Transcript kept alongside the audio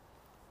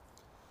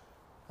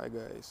Hi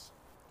guys.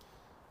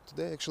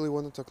 Today I actually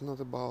want to talk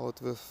not about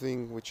the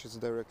thing which is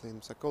directly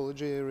in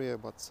psychology area,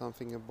 but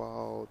something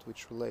about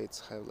which relates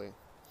heavily.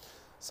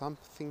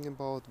 Something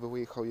about the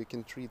way how you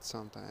can treat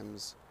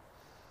sometimes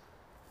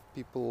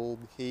people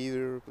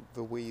behavior,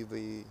 the way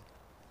they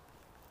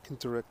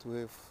interact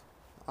with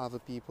other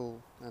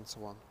people and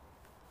so on.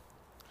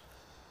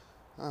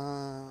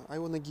 I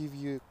want to give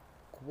you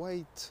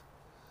quite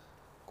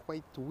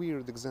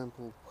weird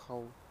example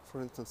how,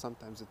 for instance,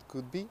 sometimes it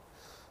could be.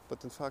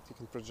 But in fact, you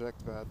can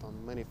project that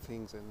on many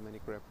things and many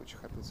crap which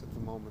happens at the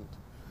moment,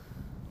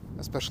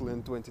 especially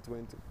in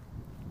 2020.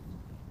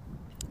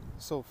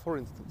 So, for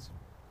instance,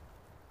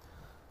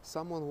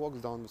 someone walks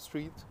down the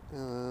street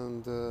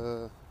and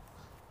there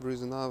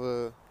is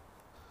another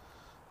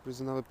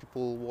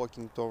people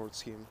walking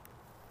towards him.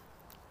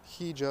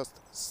 He just,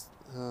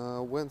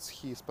 once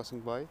he is passing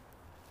by,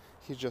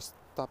 he just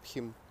stab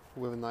him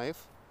with a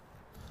knife,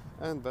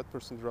 and that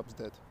person drops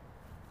dead.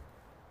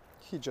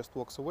 He just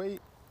walks away,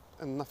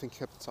 and nothing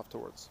happens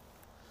afterwards.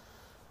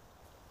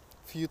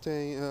 Few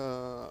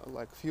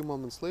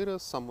moments later,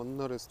 someone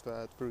noticed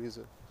that there is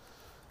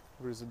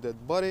a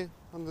dead body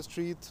on the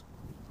street.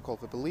 Called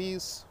the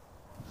police.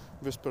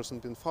 This person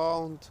been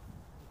found,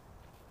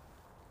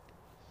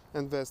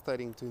 and they're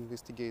starting to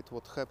investigate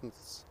what happened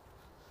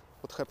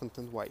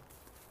and why.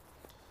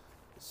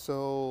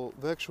 So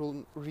the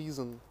actual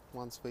reason,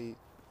 once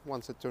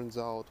it turns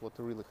out what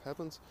really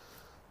happens,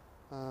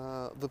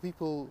 the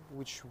people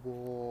which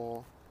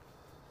were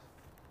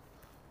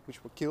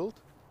killed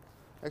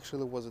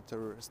actually was a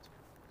terrorist.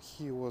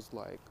 He was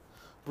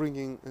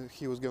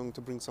he was going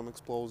to bring some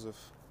explosive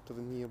to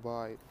the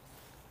nearby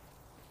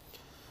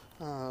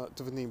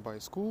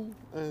school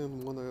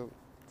and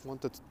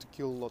wanted to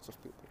kill lots of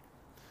people.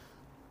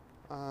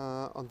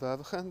 On the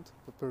other hand,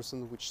 the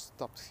person which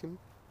stopped him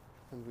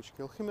and which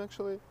killed him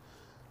actually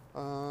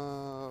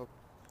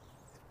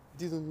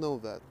didn't know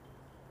that.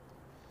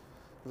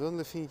 The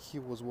only thing he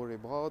was worried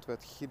about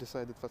that he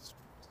decided that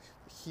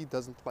he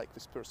doesn't like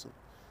this person,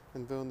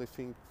 and the only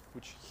thing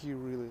which he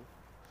really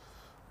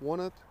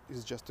wanted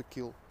is just to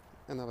kill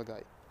another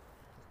guy.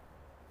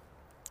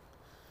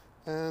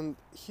 And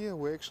here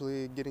we're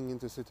actually getting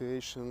into a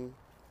situation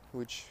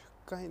which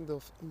kind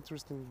of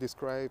interesting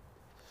describes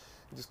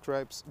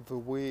the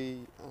way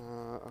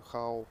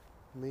how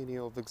many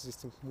of the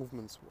existing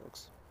movements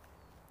works.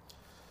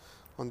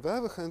 On the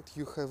other hand,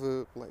 you have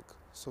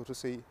so to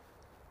say,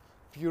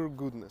 pure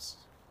goodness.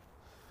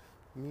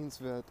 Means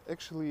that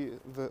actually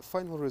the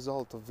final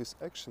result of these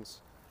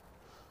actions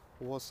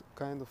was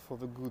kind of for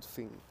a good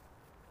thing.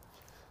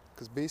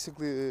 Because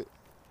basically,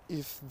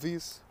 if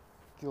this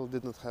kill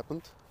didn't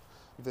happen,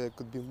 there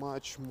could be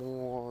much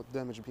more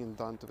damage being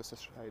done to the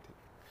society.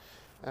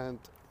 And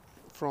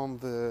from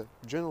the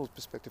general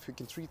perspective, you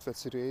can treat that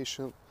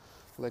situation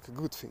like a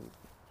good thing.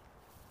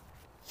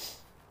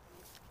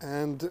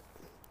 And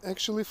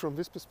actually, from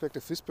this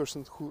perspective, this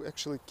person who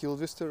actually killed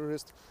this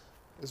terrorist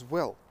as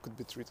well could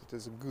be treated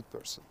as a good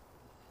person.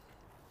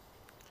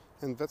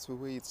 And that's the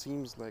way it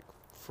seems like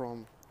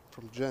from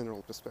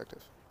general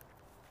perspective.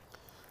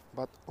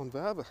 But on the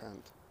other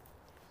hand,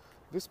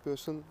 this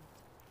person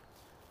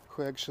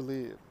who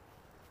actually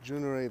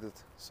generated,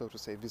 so to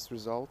say, this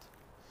result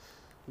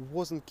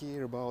wasn't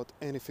care about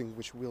anything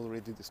which we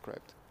already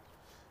described.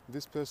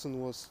 This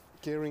person was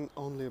caring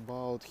only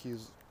about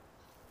his,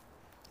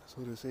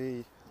 so to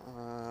say,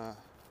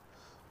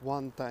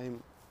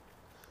 one-time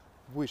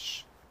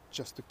wish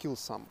just to kill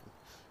someone.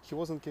 He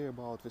wasn't care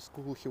about the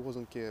school, he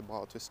wasn't care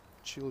about his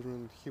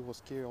children, he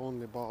was care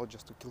only about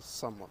just to kill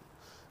someone.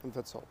 And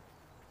that's all.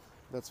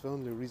 That's the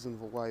only reason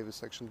why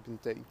this action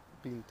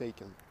been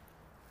taken.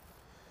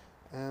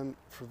 And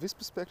from this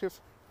perspective,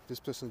 this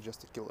person is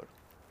just a killer,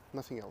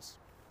 nothing else.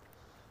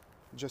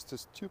 Just a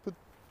stupid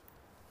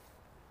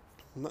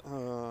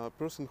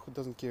person who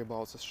doesn't care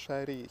about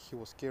society. He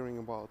was caring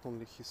about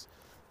only his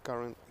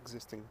current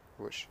existing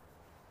wish.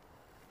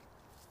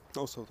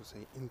 Also to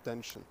say,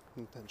 intention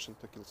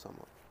to kill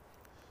someone.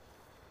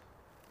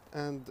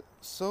 And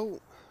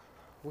so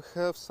we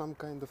have some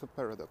kind of a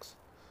paradox.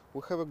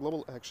 We have a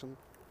global action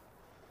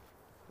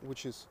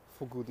which is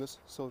for goodness,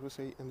 so to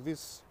say, and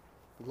this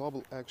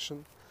global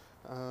action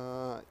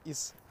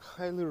is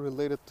highly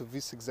related to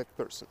this exact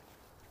person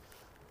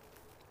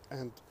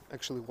and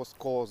actually was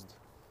caused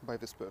by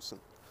this person.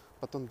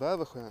 But on the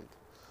other hand,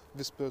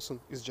 this person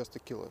is just a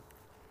killer,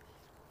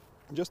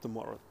 just a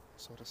moron,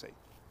 so to say.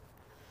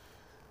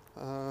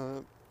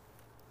 And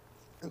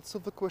so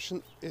the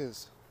question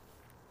is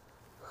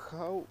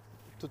how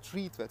to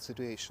treat that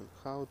situation,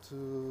 how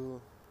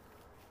to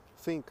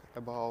think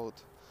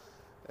about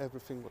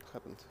everything what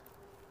happened.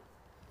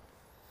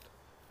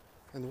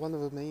 And one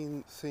of the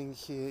main thing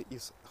here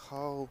is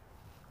how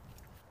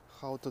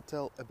to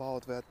tell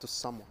about that to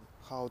someone,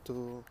 how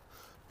to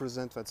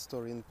present that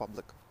story in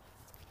public.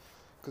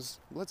 Because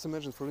let's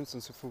imagine, for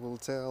instance, if we will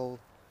tell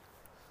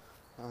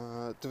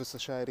to the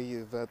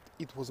society that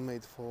it was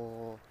made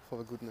for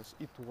the goodness,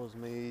 it was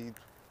made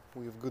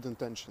with good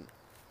intention.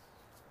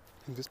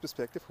 In this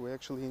perspective, we're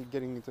actually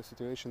getting into a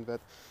situation that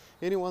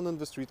anyone on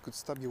the street could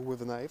stab you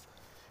with a knife,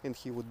 and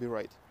he would be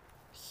right.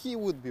 He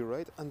would be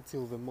right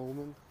until the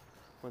moment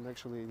when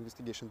actually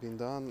investigation being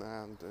done,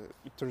 and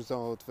it turns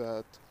out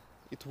that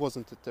it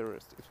wasn't a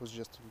terrorist. It was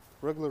just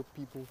regular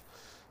people,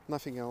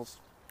 nothing else,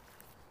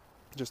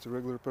 just a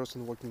regular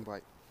person walking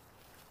by,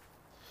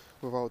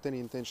 without any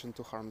intention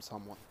to harm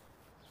someone.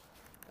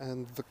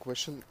 And the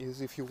question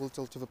is, if you will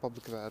tell to the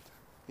public that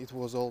it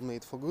was all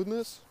made for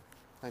goodness,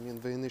 I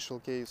mean the initial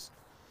case,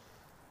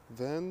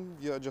 then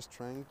you are just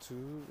trying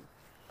to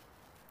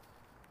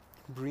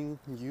bring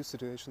new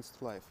situations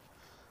to life,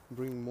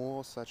 bring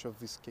more such of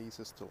these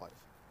cases to life.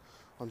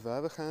 On the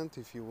other hand,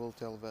 if you will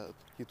tell that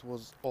it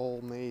was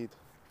all made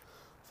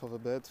for the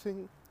bad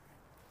thing,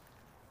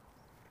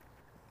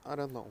 I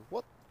don't know,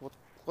 what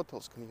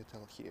else can you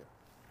tell here?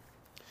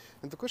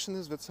 And the question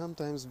is that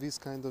sometimes this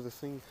kind of a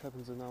thing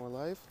happens in our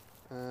life,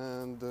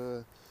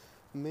 and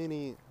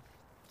many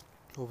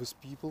of these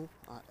people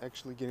are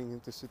actually getting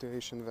into a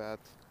situation that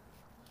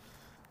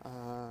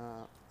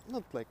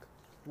not like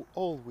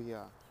all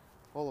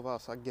of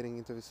us are getting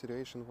into the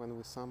situation when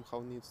we somehow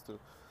need to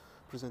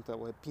present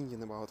our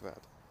opinion about that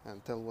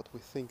and tell what we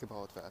think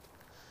about that.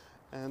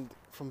 And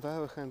from the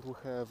other hand, we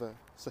have a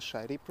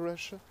society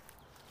pressure,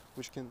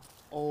 which can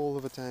all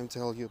the time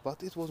tell you,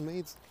 but it was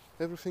made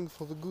everything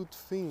for the good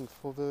thing,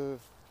 for the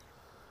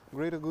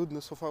greater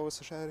goodness of our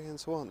society and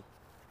so on.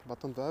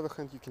 But on the other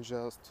hand, you can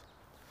just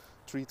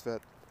treat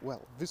that,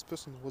 well, this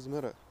person was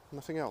murdered,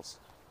 nothing else.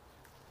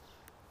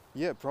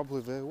 Yeah,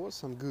 probably there was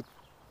some good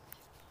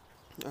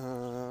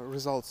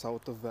results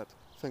out of that,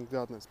 thank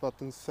goodness, but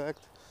in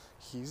fact,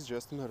 he's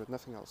just murdered,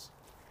 nothing else.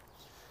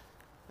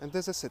 And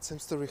as I said, same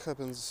story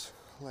happens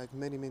like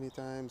many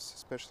times,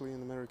 especially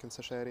in American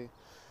society,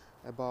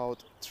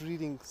 about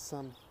treating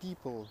some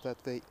people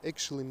that they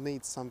actually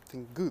made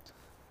something good,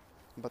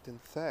 but in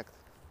fact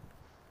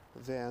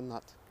they are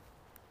not.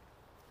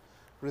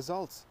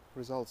 Results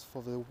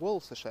for the whole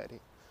society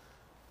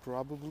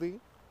probably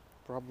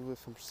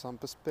from some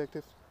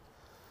perspective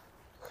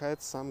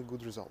had some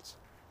good results,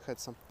 had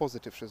some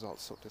positive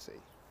results, so to say.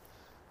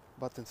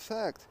 But in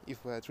fact,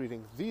 if we are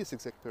treating this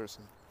exact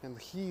person and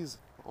his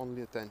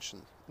only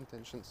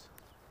intentions,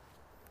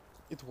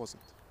 it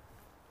wasn't.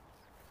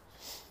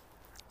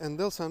 And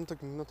also I'm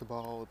talking not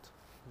about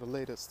the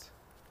latest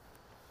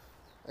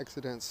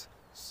accidents,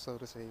 so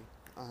to say.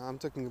 I'm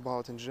talking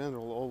about in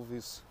general all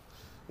these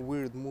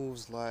weird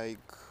moves like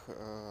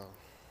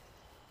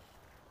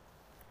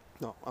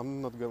no,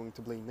 I'm not going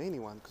to blame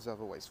anyone, because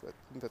otherwise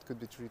that could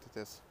be treated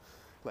as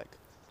like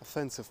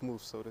offensive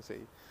moves, so to say.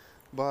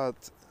 But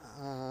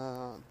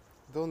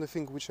the only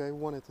thing which I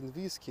wanted in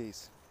this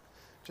case,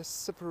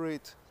 just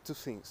separate two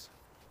things: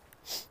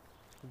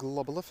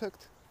 global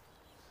effect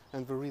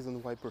and the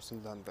reason why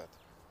person done that.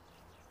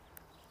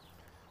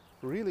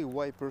 Really,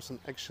 why person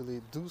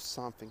actually do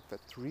something that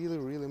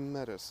really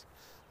matters,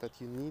 that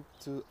you need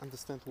to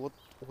understand what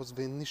was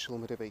the initial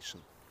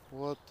motivation,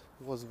 what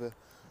was the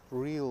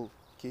real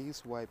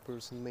case why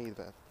person made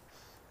that.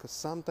 Because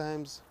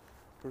sometimes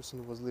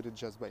person was led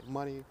just by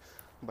money,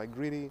 by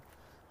greedy.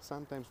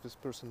 Sometimes this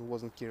person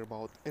wasn't care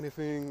about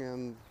anything,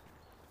 and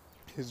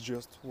he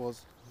just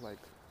was like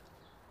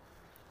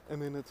a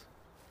minute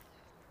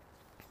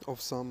of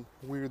some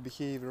weird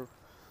behavior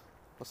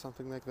or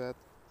something like that.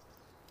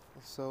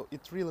 So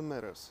it really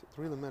matters.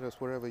 It really matters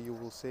wherever you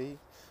will say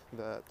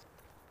that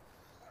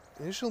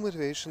initial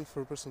motivation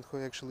for a person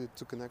who actually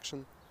took an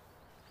action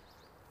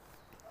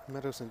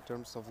matters in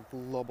terms of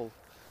global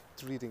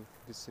treating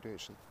this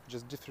situation.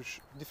 Just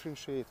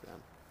differentiate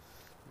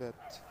them.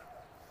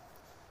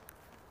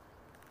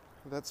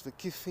 That's the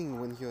key thing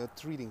when you are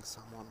treating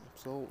someone.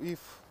 So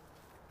if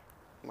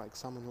like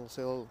someone will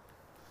say, oh,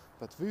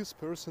 but this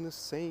person is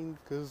sane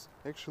because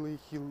actually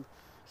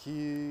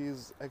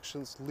his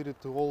actions led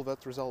to all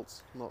that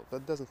results. No,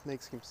 that doesn't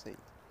make him sane.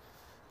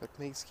 That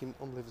makes him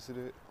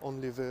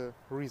only the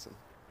reason,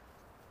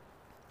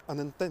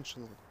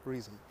 unintentional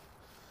reason.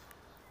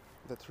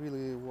 That's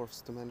really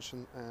worth to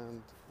mention,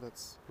 and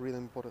that's really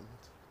important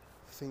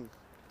thing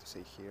to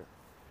say here.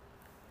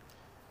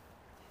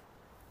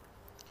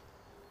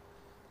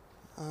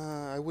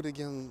 I would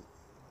again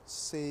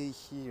say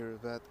here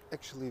that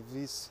actually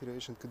this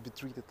situation could be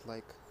treated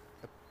like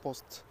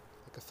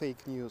a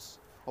fake news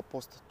or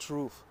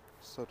post-truth,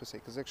 so to say,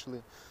 because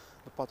actually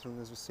the pattern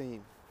is the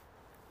same.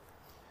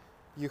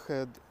 You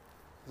had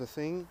the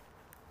thing,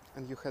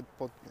 and you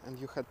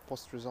had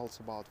post results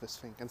about this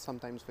thing, and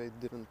sometimes they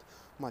didn't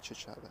match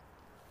each other.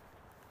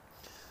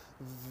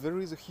 There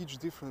is a huge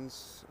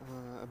difference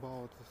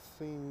about the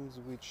things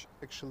which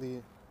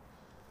actually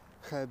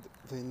had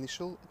the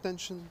initial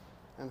intention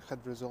and had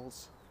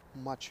results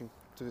matching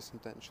to this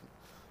intention.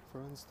 For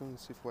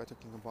instance, if we're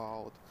talking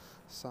about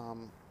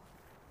some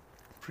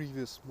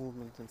previous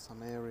movement in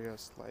some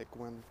areas, like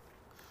when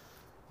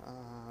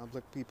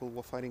black people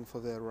were fighting for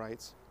their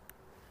rights,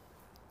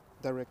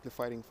 directly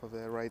fighting for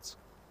their rights,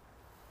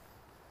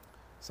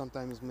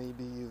 sometimes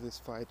maybe this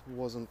fight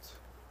wasn't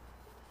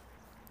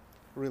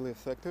really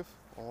effective,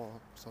 or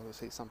so to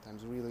say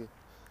sometimes really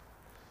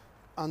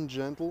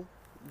ungentle,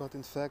 but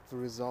in fact the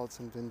results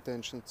and the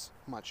intentions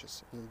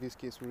matches. And in this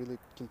case we really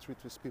can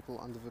treat these people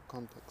under the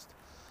context.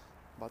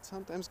 But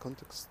sometimes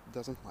context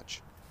doesn't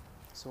match.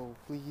 So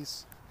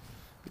please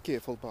be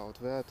careful about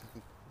that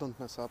and don't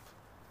mess up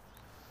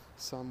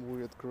some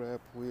weird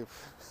crap with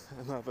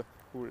another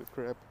weird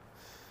crap.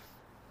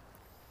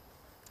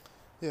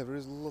 Yeah, there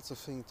is lots of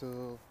things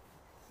to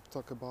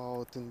talk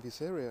about in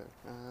this area,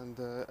 and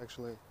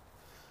actually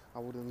I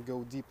wouldn't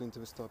go deep into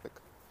this topic.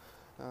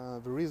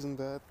 The reason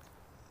that,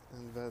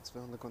 and that's the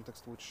only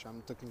context which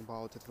I'm talking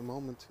about at the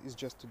moment, is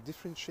just to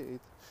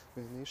differentiate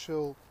the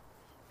initial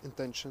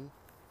intention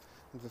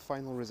and the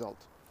final result.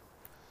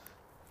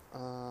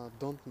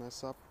 Don't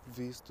mess up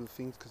these two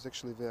things because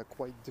actually they are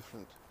quite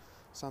different.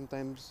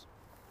 Sometimes,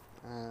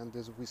 and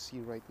as we see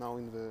right now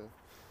in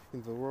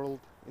the world,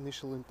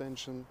 initial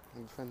intention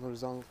and the final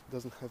result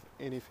doesn't have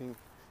anything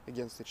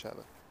against each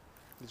other.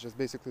 It's just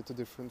basically two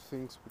different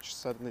things which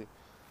suddenly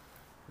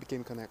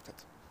became connected.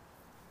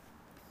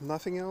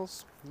 Nothing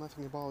else,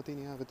 nothing about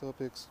any other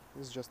topics,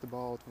 it's just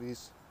about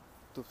these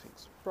two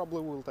things.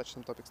 Probably we'll touch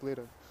some topics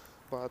later,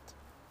 but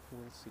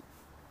we'll see.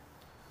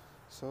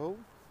 So,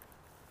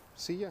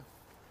 see ya!